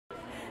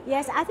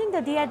Yes, I think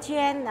the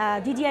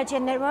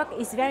DDLGN network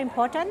is very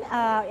important.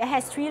 It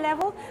has 3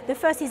 levels. The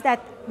first is that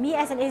me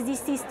as an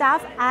SDC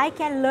staff, I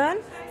can learn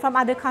from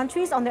other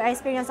countries on their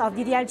experience of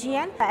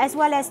DDLGN, as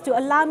well as to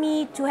allow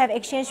me to have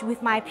exchange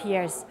with my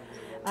peers,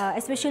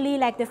 especially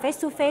like the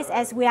face-to-face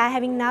as we are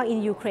having now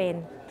in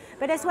Ukraine.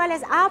 But as well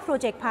as our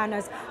project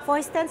partners. For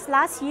instance,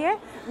 last year,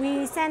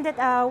 we sent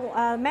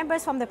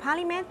members from the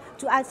parliament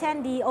to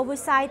attend the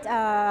oversight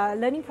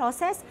learning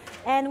process.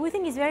 And we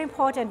think it's very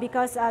important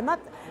because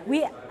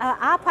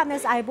our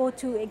partners are able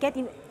to get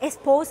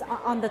exposed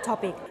on the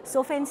topic.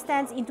 So for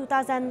instance, in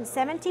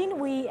 2017,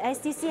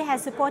 SDC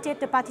has supported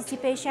the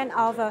participation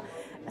of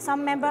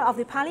some member of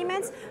the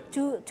parliament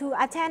to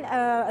attend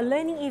a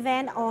learning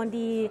event on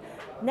the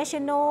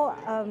national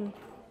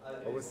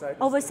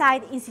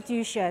oversight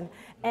institution,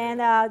 and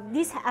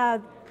this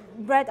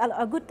brought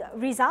a good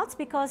results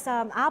because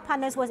our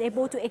partners was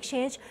able to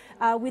exchange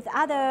with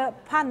other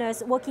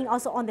partners working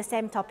also on the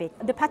same topic.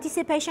 The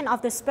participation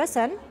of this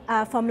person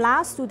from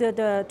Laos to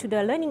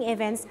the learning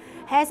events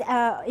has,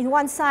 in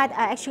one side,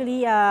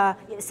 actually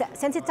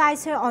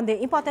sensitized her on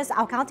the importance of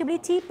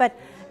accountability, but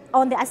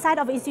on the side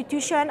of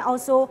institution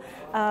also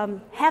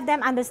have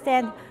them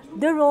understand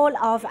the role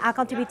of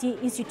accountability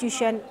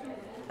institution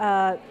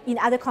in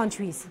other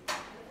countries.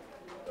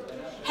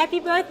 Happy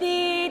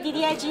birthday,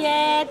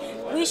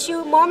 DDLGN! Wish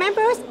you more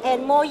members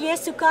and more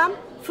years to come,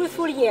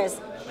 fruitful years.